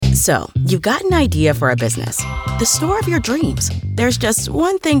So, you've got an idea for a business, the store of your dreams. There's just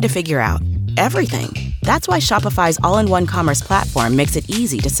one thing to figure out: everything. That's why Shopify's all-in-one commerce platform makes it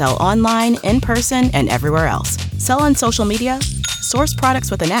easy to sell online, in person, and everywhere else. Sell on social media, source products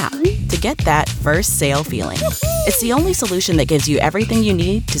with an app to get that first sale feeling. It's the only solution that gives you everything you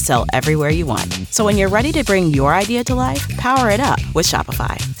need to sell everywhere you want. So when you're ready to bring your idea to life, power it up with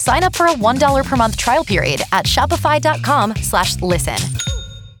Shopify. Sign up for a $1 per month trial period at shopify.com/listen.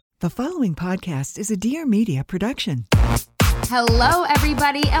 The following podcast is a Dear Media production. Hello,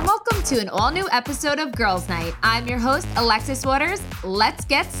 everybody, and welcome to an all-new episode of Girls Night. I'm your host, Alexis Waters. Let's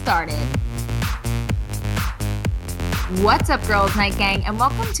get started. What's up, Girls Night gang, and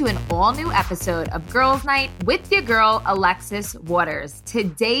welcome to an all-new episode of Girls Night with your girl, Alexis Waters.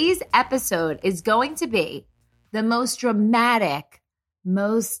 Today's episode is going to be the most dramatic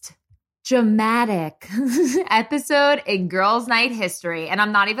episode in Girls Night history. And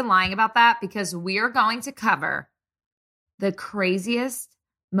I'm not even lying about that, because we are going to cover the craziest,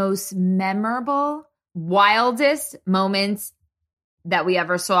 most memorable, wildest moments that we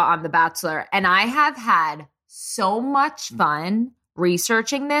ever saw on The Bachelor. And I have had so much fun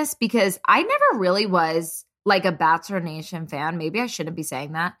researching this, because I never really was like a Bachelor Nation fan. Maybe I shouldn't be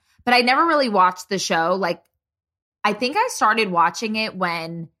saying that, but I never really watched the show. Like, I think I started watching it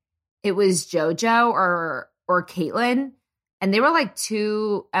when it was JoJo or Caitlyn, and they were like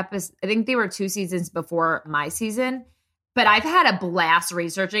I think they were 2 seasons before my season. But I've had a blast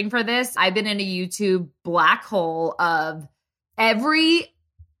researching for this. I've been in a YouTube black hole of every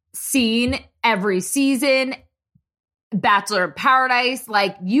scene, every season, Bachelor in Paradise,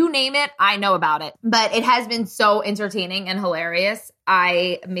 like you name it, I know about it. But it has been so entertaining and hilarious.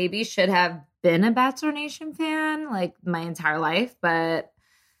 I maybe should have been a Bachelor Nation fan like my entire life, but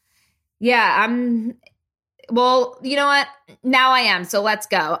yeah, well, you know what? Now I am. So let's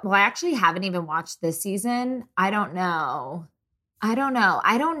go. Well, I actually haven't even watched this season. I don't know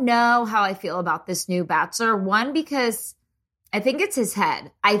how I feel about this new Bachelor. One, because I think it's his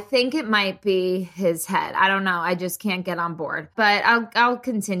head. I think it might be his head. I don't know. I just can't get on board, but I'll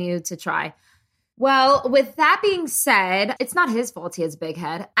continue to try. Well, with that being said, it's not his fault he has a big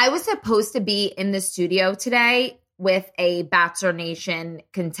head. I was supposed to be in the studio today with a Bachelor Nation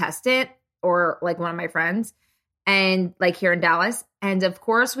contestant, or like one of my friends, and like here in Dallas. And of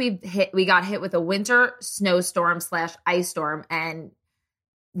course we got hit with a winter snowstorm / ice storm. And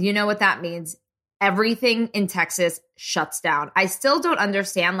you know what that means. Everything in Texas shuts down. I still don't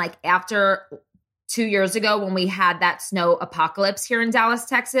understand, like after 2 years ago when we had that snow apocalypse here in Dallas,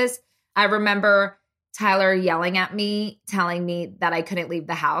 Texas, I remember Tyler yelling at me, telling me that I couldn't leave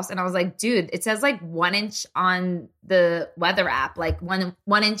the house. And I was like, dude, it says like 1 inch on the weather app, like one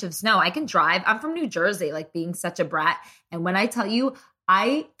inch of snow. I can drive. I'm from New Jersey, like being such a brat. And when I tell you,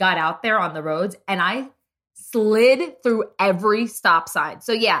 I got out there on the roads and I slid through every stop sign.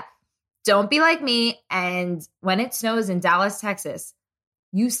 So yeah, don't be like me. And when it snows in Dallas, Texas,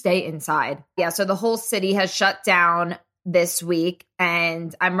 you stay inside. Yeah, so the whole city has shut down this week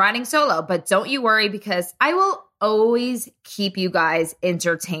and I'm riding solo, but don't you worry, because I will always keep you guys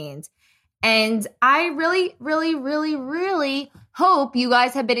entertained. And I really, really, really, really hope you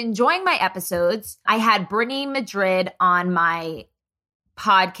guys have been enjoying my episodes. I had Brittany Madrid on my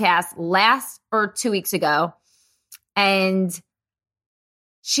podcast 2 weeks ago, and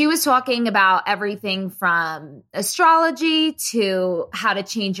she was talking about everything from astrology to how to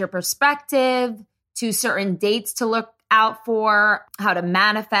change your perspective to certain dates to look out for, how to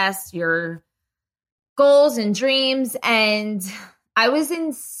manifest your goals and dreams. And I was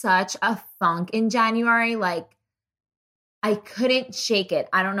in such a funk in January. Like, I couldn't shake it.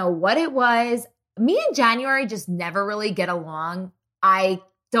 I don't know what it was. Me and January just never really get along. I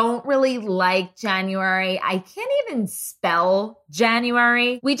don't really like January. I can't even spell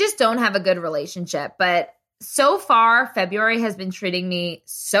January. We just don't have a good relationship. But so far, February has been treating me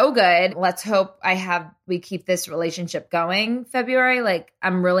so good. Let's hope we keep this relationship going, February. Like,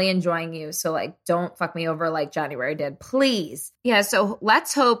 I'm really enjoying you. So like, don't fuck me over like January did, please. Yeah, so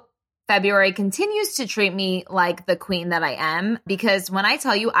let's hope February continues to treat me like the queen that I am. Because when I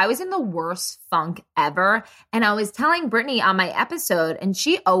tell you, I was in the worst funk ever. And I was telling Brittany on my episode, and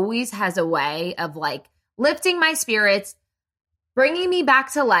she always has a way of like lifting my spirits, bringing me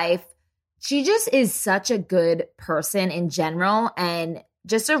back to life. She just is such a good person in general and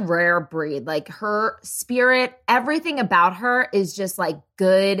just a rare breed. Like, her spirit, everything about her is just like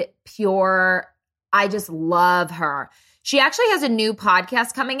good, pure. I just love her. She actually has a new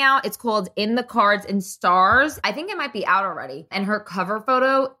podcast coming out. It's called In the Cards and Stars. I think it might be out already. And her cover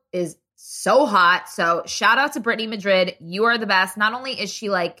photo is so hot. So shout out to Brittany Madrid. You are the best. Not only is she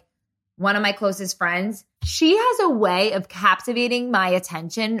like one of my closest friends, she has a way of captivating my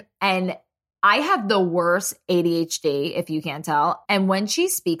attention, and I have the worst ADHD, if you can't tell. And when she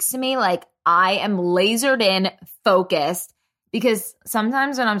speaks to me, like I am lasered in, focused, because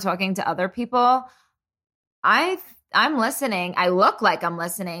sometimes when I'm talking to other people, I'm listening. I look like I'm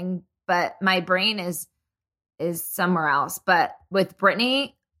listening, but my brain is somewhere else. But with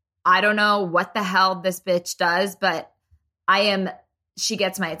Brittany, I don't know what the hell this bitch does, but she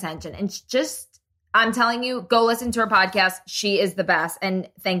gets my attention. And I'm telling you, go listen to her podcast. She is the best. And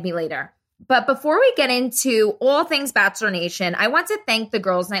thank me later. But before we get into all things Bachelor Nation, I want to thank the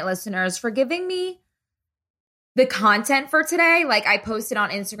Girls Night listeners for giving me the content for today. Like I posted on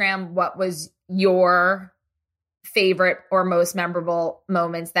Instagram, what was your favorite or most memorable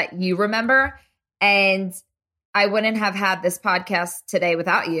moments that you remember? And I wouldn't have had this podcast today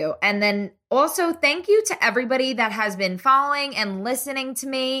without you. And then also thank you to everybody that has been following and listening to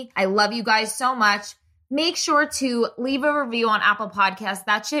me. I love you guys so much. Make sure to leave a review on Apple Podcasts.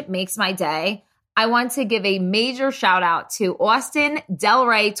 That shit makes my day. I want to give a major shout out to Austin Del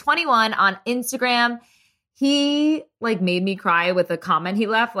Rey 21 on Instagram. He made me cry with a comment he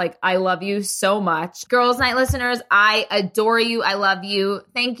left. I love you so much. Girls Night listeners, I adore you. I love you.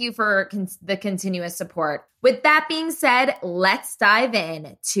 Thank you for the continuous support. With that being said, let's dive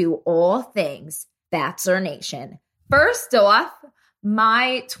in to all things Bachelor Nation. First off,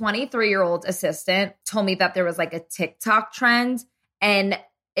 my 23-year-old assistant told me that there was a TikTok trend. And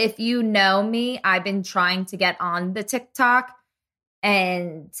if you know me, I've been trying to get on the TikTok,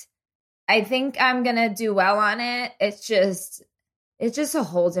 and I think I'm going to do well on it. It's just a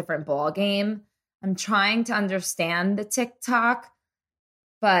whole different ball game. I'm trying to understand the TikTok,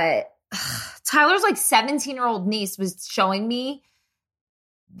 but Tyler's 17-year-old niece was showing me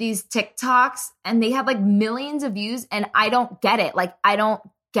these TikToks, and they have millions of views, and I don't get it. I don't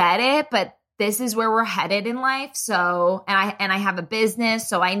get it, but this is where we're headed in life. So, and I have a business,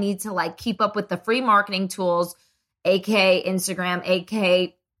 so I need to keep up with the free marketing tools, aka Instagram,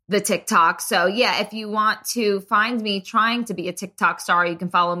 aka the TikTok. So yeah, if you want to find me trying to be a TikTok star, you can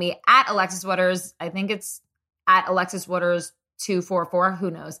follow me at Alexis Waters. I think it's at Alexis Waters 244.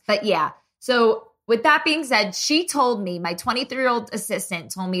 Who knows? But yeah. So with that being said, she told me, my 23-year-old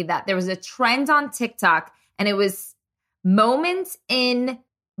assistant told me that there was a trend on TikTok, and it was moments in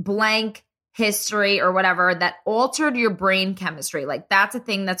blank history or whatever that altered your brain chemistry. That's a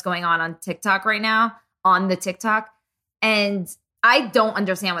thing that's going on TikTok right now, on the TikTok. And I don't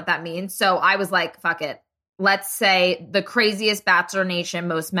understand what that means. So I was like, fuck it. Let's say the craziest Bachelor Nation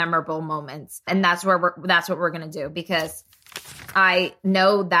most memorable moments. And that's what we're going to do, because I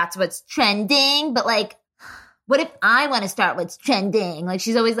know that's what's trending, but what if I want to start what's trending?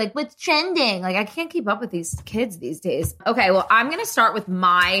 She's always what's trending? I can't keep up with these kids these days. Okay, well, I'm going to start with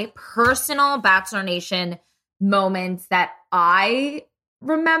my personal Bachelor Nation moments that I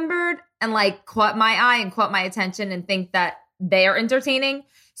remembered and caught my eye and caught my attention and think that they are entertaining.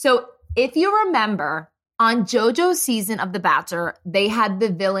 So if you remember, on JoJo's season of The Bachelor, they had the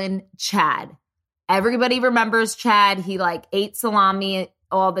villain Chad. Everybody remembers Chad. He ate salami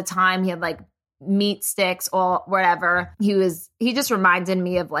all the time. He had meat sticks, all whatever. He just reminded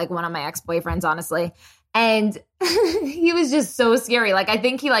me of one of my ex-boyfriends, honestly. And he was just so scary. I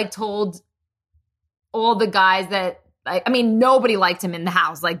think he told all the guys that nobody liked him in the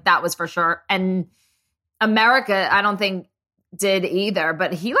house. That was for sure. And America, I don't think did either,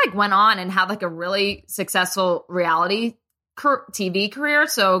 but he went on and had a really successful reality TV career.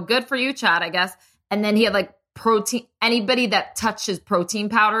 So good for you, Chad, I guess. And then he had protein, anybody that touched his protein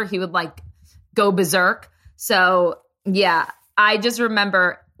powder, he would go berserk. So yeah, I just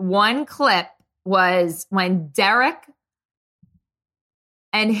remember one clip was when Derek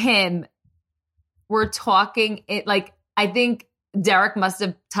and him were talking. I think Derek must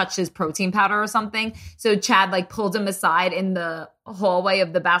have touched his protein powder or something. So Chad pulled him aside in the hallway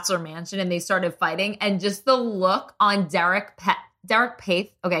of the Bachelor Mansion, and they started fighting. And just the look on Derek Paith.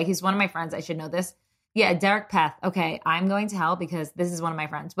 Okay, he's one of my friends. I should know this. Yeah, Derek Paith. Okay, I'm going to hell because this is one of my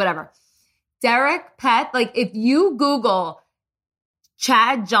friends. Whatever. Derek Paith. If you Google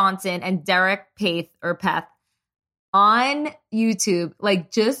Chad Johnson and Derek Paith or Paith on YouTube,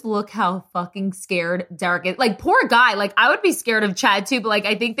 just look how fucking scared Derek is. Poor guy. I would be scared of Chad too, but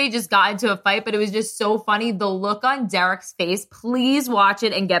I think they just got into a fight, but it was just so funny. The look on Derek's face. Please watch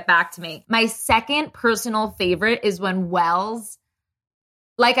it and get back to me. My second personal favorite is when Wells,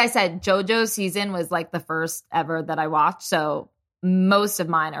 like I said, JoJo's season was the first ever that I watched. So most of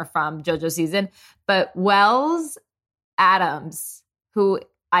mine are from JoJo's season, but Wells Adams, who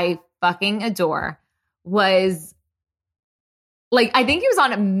I fucking adore was like, I think he was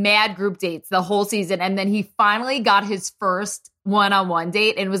on a mad group dates the whole season. And then he finally got his first one-on-one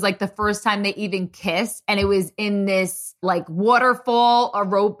date. And it was like the first time they even kissed. And it was in this like waterfall, a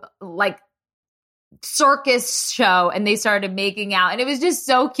rope, like circus show. And they started making out. And it was just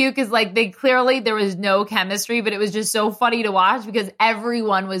so cute because like there was no chemistry, but it was just so funny to watch because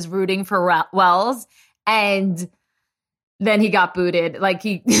everyone was rooting for Wells. And then he got booted. Like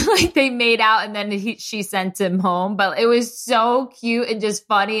they made out and then she sent him home. But it was so cute and just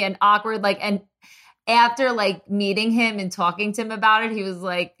funny and awkward. Like, and after like meeting him and talking to him about it, he was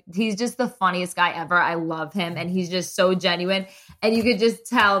like, he's just the funniest guy ever. I love him. And he's just so genuine. And you could just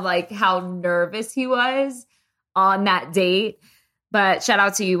tell like how nervous he was on that date. But shout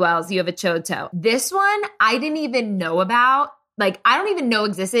out to you, Wells. You have a choto. This one I didn't even know about. Like, I don't even know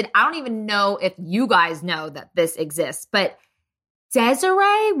existed. I don't even know if you guys know that this exists. But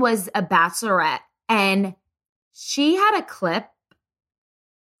Desiree was a bachelorette and she had a clip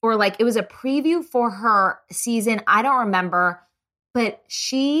or like it was a preview for her season. I don't remember. But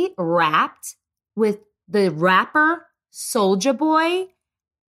she rapped with the rapper Soulja Boy.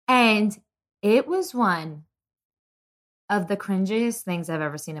 And it was one of the cringiest things I've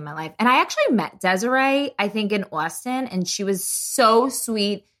ever seen in my life. And I actually met Desiree, I think in Austin, and she was so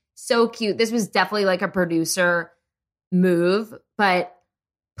sweet, so cute. This was definitely like a producer move, but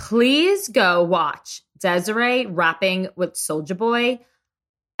please go watch Desiree rapping with Soulja Boy.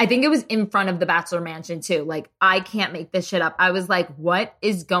 I think it was in front of the Bachelor Mansion too. Like, I can't make this shit up. I was like, what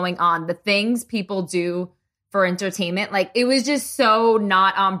is going on? The things people do for entertainment. Like, it was just so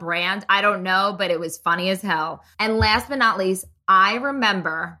not on brand. I don't know, but it was funny as hell. And last but not least, I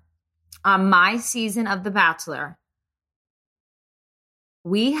remember on my season of The Bachelor,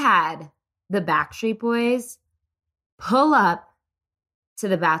 we had the Backstreet Boys pull up to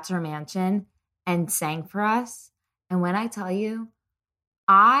the Bachelor Mansion and sang for us. And when I tell you,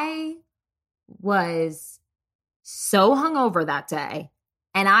 I was so hungover that day.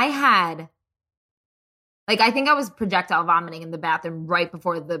 And I had like, I think I was projectile vomiting in the bathroom right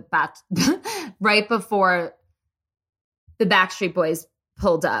before the Backstreet Boys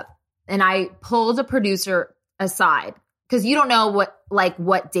pulled up. And I pulled a producer aside because you don't know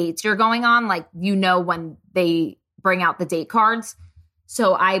what dates you're going on. Like, you know, when they bring out the date cards.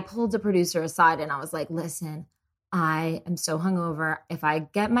 So I pulled a producer aside and I was like, listen, I am so hungover. If I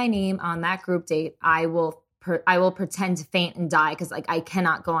get my name on that group date, I will pretend to faint and die because like I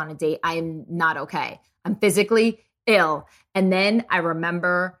cannot go on a date. I am not okay. I'm physically ill. And then I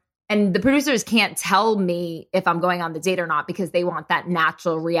remember, and the producers can't tell me if I'm going on the date or not because they want that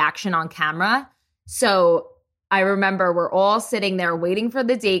natural reaction on camera. So I remember we're all sitting there waiting for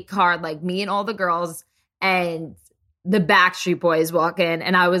the date card, like me and all the girls, and the Backstreet Boys walk in.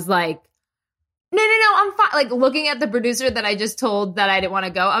 And I was like, no, I'm fine. Like, looking at the producer that I just told that I didn't want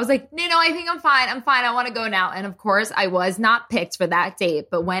to go, I was like, no, I think I'm fine. I want to go now. And of course, I was not picked for that date.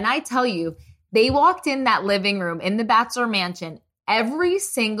 But when I tell you, they walked in that living room in the Bachelor Mansion, every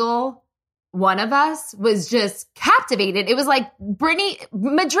single one of us was just captivated. It was like Brittany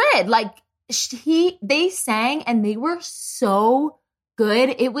Madrid. Like, they sang and they were so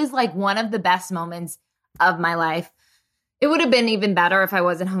good. It was like one of the best moments of my life. It would have been even better if I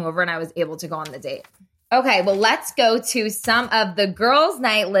wasn't hungover and I was able to go on the date. Okay, well, let's go to some of the Girls'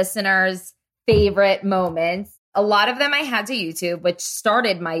 Night listeners' favorite moments. A lot of them I had to YouTube, which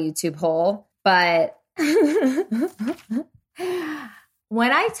started my YouTube hole. But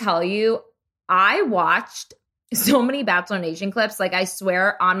when I tell you, I watched so many Bachelor Nation clips. Like, I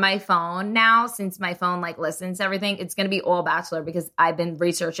swear on my phone now, since my phone like listens to everything, it's going to be all Bachelor because I've been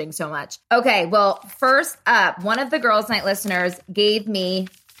researching so much. Okay, well, first up, one of the Girls' Night listeners gave me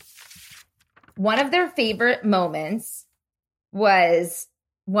one of their favorite moments was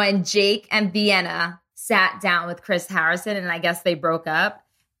when Jake and Vienna sat down with Chris Harrison, and I guess they broke up.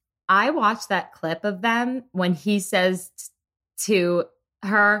 I watched that clip of them when he says to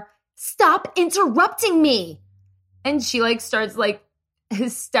her, "Stop interrupting me." And she like starts like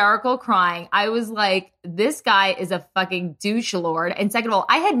hysterical crying. I was like, this guy is a fucking douche lord. And second of all,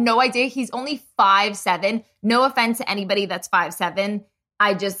 I had no idea he's only 5'7". No offense to anybody that's 5'7".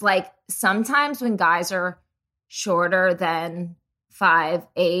 I just like, sometimes when guys are shorter than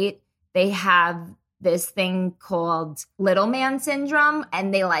 5'8", they have this thing called little man syndrome,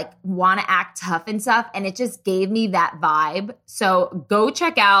 and they like want to act tough and stuff. And it just gave me that vibe. So go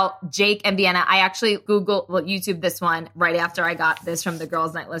check out Jake and Vienna. I actually YouTube this one right after I got this from the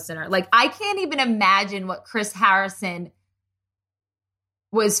Girls' Night listener. Like, I can't even imagine what Chris Harrison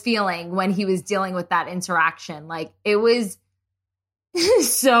was feeling when he was dealing with that interaction. Like, it was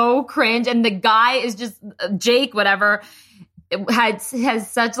so cringe. And the guy is just Jake, whatever, has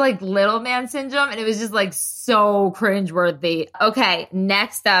such like little man syndrome. And it was just like so cringeworthy. Okay,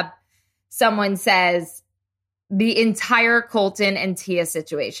 next up, someone says the entire Colton and Tia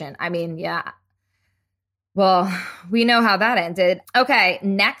situation. I mean, yeah. Well, we know how that ended. Okay,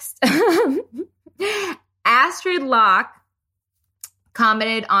 next. Astrid Locke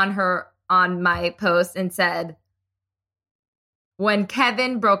commented on my post and said, when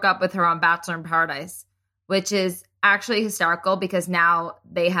Kevin broke up with her on Bachelor in Paradise, which is actually hysterical because now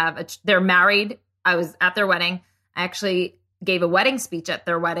they're married. I was at their wedding. I actually gave a wedding speech at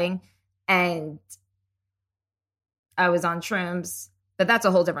their wedding and I was on shrooms, but that's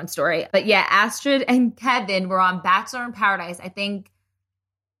a whole different story. But yeah, Astrid and Kevin were on Bachelor in Paradise, I think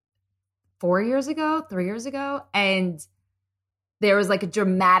 3 years ago. And there was like a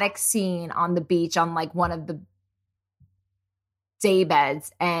dramatic scene on the beach on like one of the day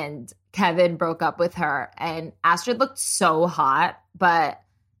beds, and Kevin broke up with her, and Astrid looked so hot, but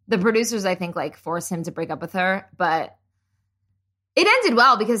the producers, I think, like forced him to break up with her. But it ended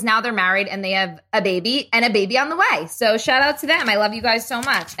well because now they're married and they have a baby and a baby on the way. So shout out to them. I love you guys so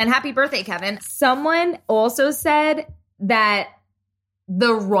much. And happy birthday, Kevin. Someone also said that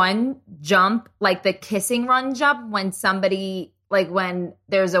the run jump, like the kissing run jump, when somebody, like when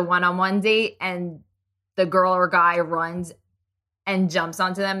there's a one-on-one date and the girl or guy runs and jumps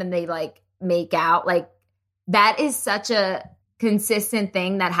onto them and they like make out, like that is such a consistent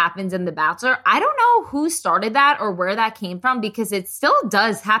thing that happens in The Bachelor. I don't know who started that or where that came from because it still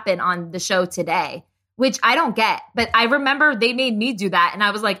does happen on the show today, which I don't get. But I remember they made me do that and I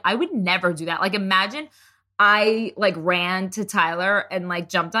was like, I would never do that. Like imagine I like ran to Tyler and like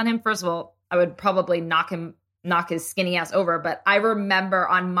jumped on him. First of all, I would probably knock his skinny ass over. But I remember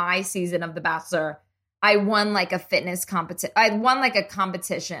on my season of The Bachelor, I won like a fitness competition. I won like a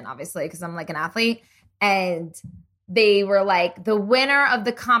competition, obviously, because I'm like an athlete. And they were like, the winner of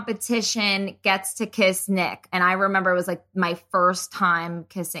the competition gets to kiss Nick. And I remember it was like my first time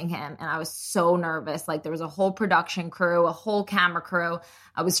kissing him. And I was so nervous. Like there was a whole production crew, a whole camera crew.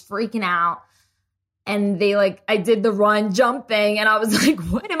 I was freaking out. And they like, I did the run jump thing. And I was like,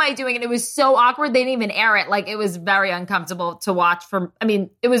 what am I doing? And it was so awkward. They didn't even air it. Like it was very uncomfortable to watch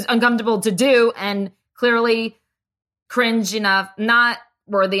it was uncomfortable to do. And clearly cringe enough, not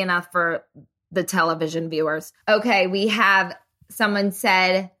worthy enough for the television viewers. Okay, we have someone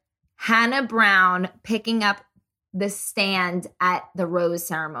said Hannah Brown picking up the stand at the rose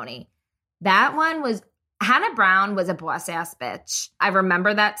ceremony. That one was, Hannah Brown was a boss ass bitch. I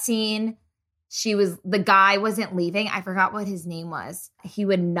remember that scene. The guy wasn't leaving. I forgot what his name was. He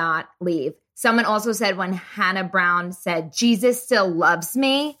would not leave. Someone also said when Hannah Brown said, Jesus still loves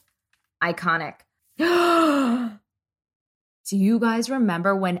me. Iconic. Do you guys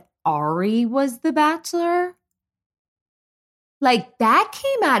remember when Ari was the Bachelor? Like that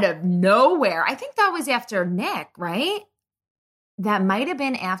came out of nowhere. I think that was after Nick, right? That might have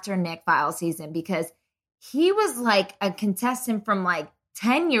been after Nick Viall season because he was like a contestant from like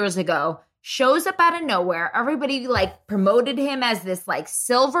 10 years ago, shows up out of nowhere. Everybody like promoted him as this like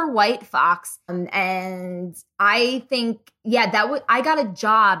silver white fox. And I think, yeah, I got a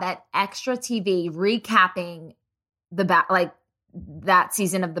job at Extra TV recapping that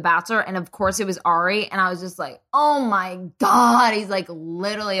season of The Bachelor. And of course it was Ari. And I was just like, oh my God, he's like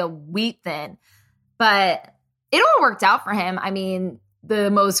literally a wheat thin. But it all worked out for him. I mean,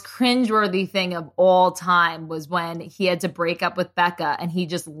 the most cringeworthy thing of all time was when he had to break up with Becca and he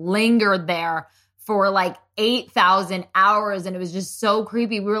just lingered there for like 8,000 hours. And it was just so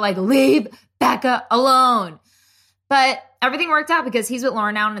creepy. We were like, leave Becca alone. But everything worked out because he's with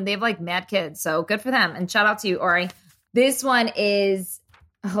Lauren now and they have like mad kids. So good for them. And shout out to you, Ori. This one is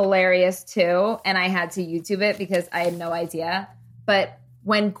hilarious too. And I had to YouTube it because I had no idea. But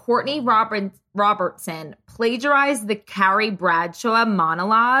when Courtney Robertson plagiarized the Carrie Bradshaw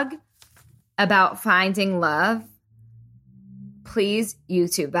monologue about finding love, please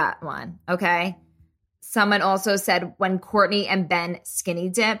YouTube that one, okay? Someone also said when Courtney and Ben skinny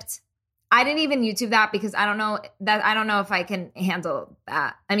dipped. I didn't even YouTube that because I don't know if I can handle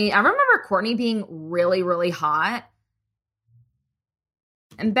that. I mean, I remember Courtney being really, really hot.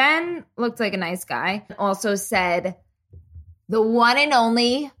 And Ben looked like a nice guy. Also said the one and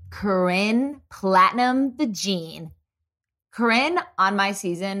only Corinne Platinum the Gene. Corinne on my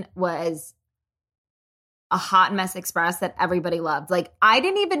season was a hot mess express that everybody loved. Like I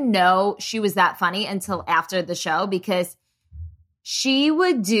didn't even know she was that funny until after the show because she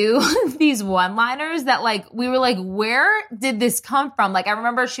would do these one-liners that like we were like, where did this come from? Like I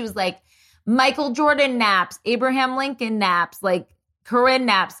remember she was like Michael Jordan naps, Abraham Lincoln naps, like Corinne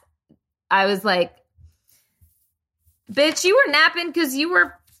naps. I was like, bitch, you were napping because you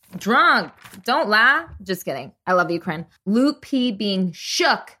were drunk. Don't lie. Just kidding. I love you, Corinne. Luke P. being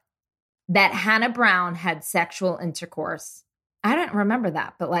shook that Hannah Brown had sexual intercourse. I don't remember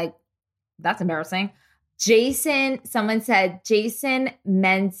that, but like, that's embarrassing. Jason, someone said, Jason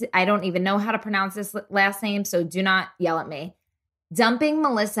Menz, I don't even know how to pronounce this last name, so do not yell at me. Dumping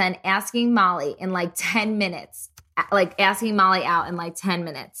Melissa and asking Molly in like 10 minutes. Like asking Molly out in like 10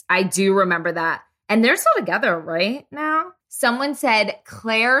 minutes. I do remember that. And they're still together right now. Someone said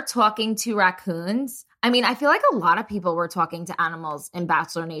Claire talking to raccoons. I mean, I feel like a lot of people were talking to animals in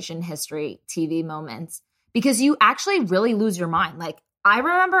Bachelor Nation history TV moments because you actually really lose your mind. Like, I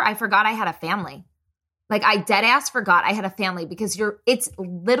remember I forgot I had a family. Like, I dead ass forgot I had a family because it's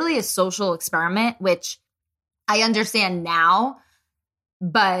literally a social experiment, which I understand now.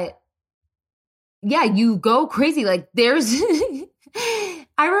 But yeah, you go crazy. Like, there's,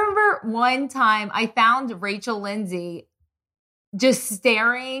 I remember one time I found Rachel Lindsay just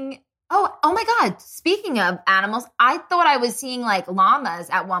staring. Oh my God. Speaking of animals, I thought I was seeing like llamas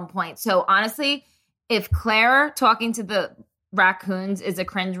at one point. So honestly, if Claire talking to the raccoons is a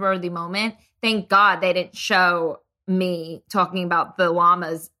cringeworthy moment, thank God they didn't show me talking about the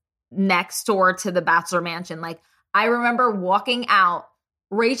llamas next door to the Bachelor Mansion. Like, I remember walking out.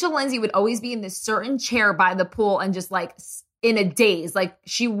 Rachel Lindsay would always be in this certain chair by the pool and just like in a daze. Like,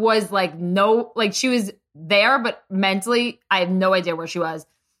 she was like, she was there, but mentally, I have no idea where she was.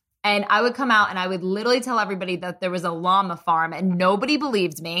 And I would come out and I would literally tell everybody that there was a llama farm and nobody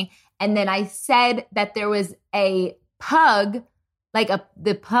believed me. And then I said that there was a pug, like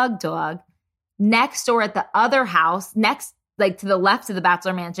the pug dog, next door at the other house, next, like to the left of the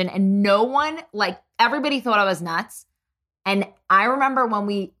Bachelor Mansion. And no one, like, everybody thought I was nuts. And I remember when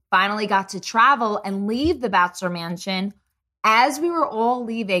we finally got to travel and leave the Bachelor Mansion, as we were all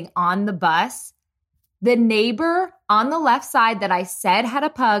leaving on the bus, the neighbor on the left side that I said had a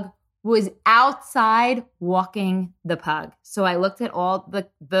pug was outside walking the pug. So I looked at all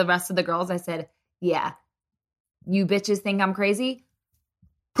the rest of the girls. I said, yeah, you bitches think I'm crazy?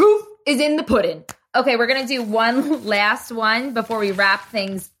 Proof is in the pudding. Okay, we're going to do one last one before we wrap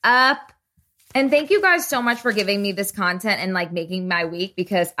things up. And thank you guys so much for giving me this content and like making my week,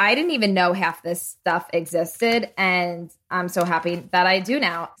 because I didn't even know half this stuff existed. And I'm so happy that I do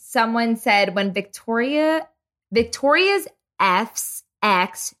now. Someone said when Victoria's F's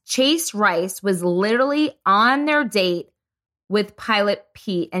ex, Chase Rice, was literally on their date with Pilot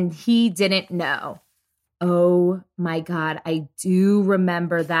Pete and he didn't know. Oh my God, I do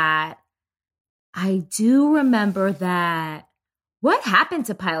remember that. What happened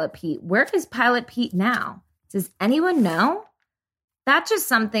to Pilot Pete? Where is Pilot Pete now? Does anyone know? That's just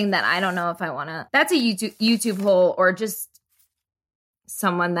something that I don't know if I want to. That's a YouTube hole, or just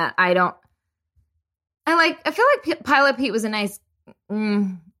someone that I feel like Pilot Pete was a nice.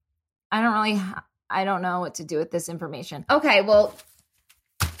 I don't know what to do with this information. Okay, well,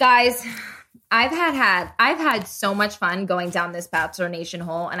 guys, I've had so much fun going down this Bachelor Nation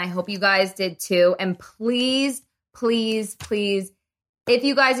hole, and I hope you guys did too. And please, if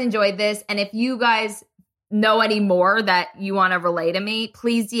you guys enjoyed this, and if you guys know any more that you want to relay to me,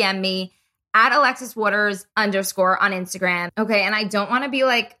 please DM me at AlexisWaters_ on Instagram. Okay, and I don't want to be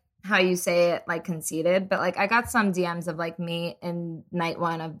like how you say it, like conceited, but like I got some DMs of like me in night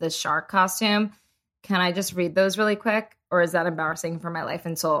one of the shark costume. Can I just read those really quick, or is that embarrassing for my life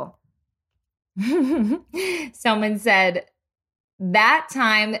and soul? Someone said, that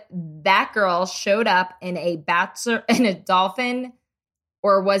time that girl showed up in a dolphin,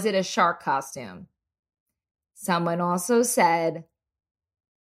 or was it a shark costume? Someone also said,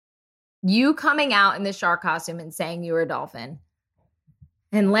 you coming out in the shark costume and saying you were a dolphin.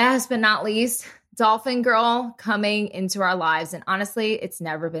 And last but not least, dolphin girl coming into our lives. And honestly, it's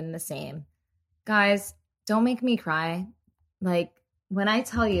never been the same. Guys, don't make me cry. Like, when I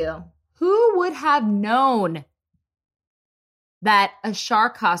tell you, who would have known that a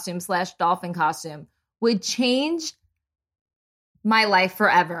shark costume / dolphin costume would change my life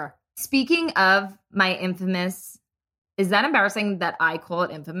forever? Speaking of my infamous, is that embarrassing that I call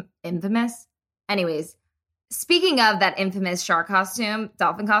it infamous? Anyways, speaking of that infamous shark costume,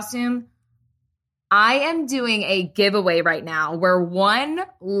 dolphin costume, I am doing a giveaway right now where one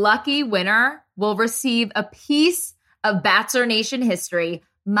lucky winner will receive a piece of Bachelor Nation history,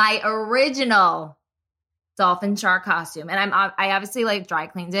 my original dolphin shark costume. And I obviously like dry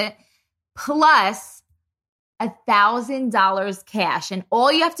cleaned it, plus $1,000 cash. And all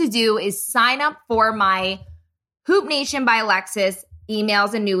you have to do is sign up for my Hoop Nation by Alexis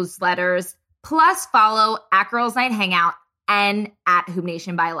emails and newsletters, plus follow @Girls Night Hangout and at Hoop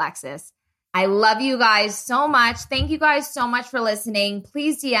Nation by Alexis. I love you guys so much. Thank you guys so much for listening.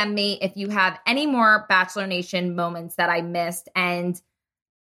 Please DM me if you have any more Bachelor Nation moments that I missed. And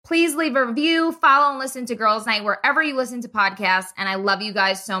please leave a review, follow and listen to Girls Night wherever you listen to podcasts. And I love you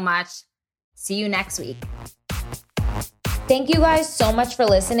guys so much. See you next week. Thank you guys so much for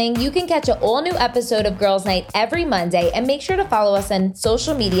listening. You can catch an all-new episode of Girls Night every Monday, and make sure to follow us on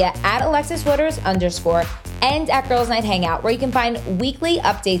social media at AlexisWaters_ and at Girls Night Hangout, where you can find weekly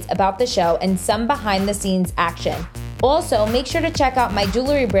updates about the show and some behind-the-scenes action. Also, make sure to check out my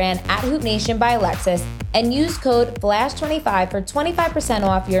jewelry brand at Hoop Nation by Alexis and use code FLASH25 for 25%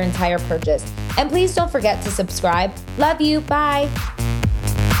 off your entire purchase. And please don't forget to subscribe. Love you. Bye.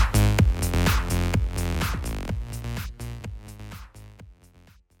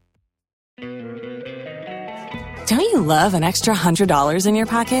 Don't you love an extra $100 in your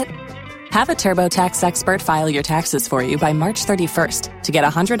pocket? Have a TurboTax expert file your taxes for you by March 31st to get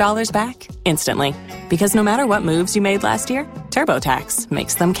 $100 back instantly. Because no matter what moves you made last year, TurboTax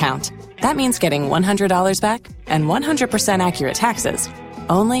makes them count. That means getting $100 back and 100% accurate taxes,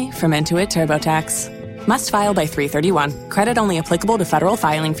 only from Intuit TurboTax. Must file by 3/31. Credit only applicable to federal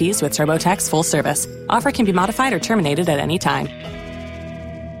filing fees with TurboTax full service. Offer can be modified or terminated at any time.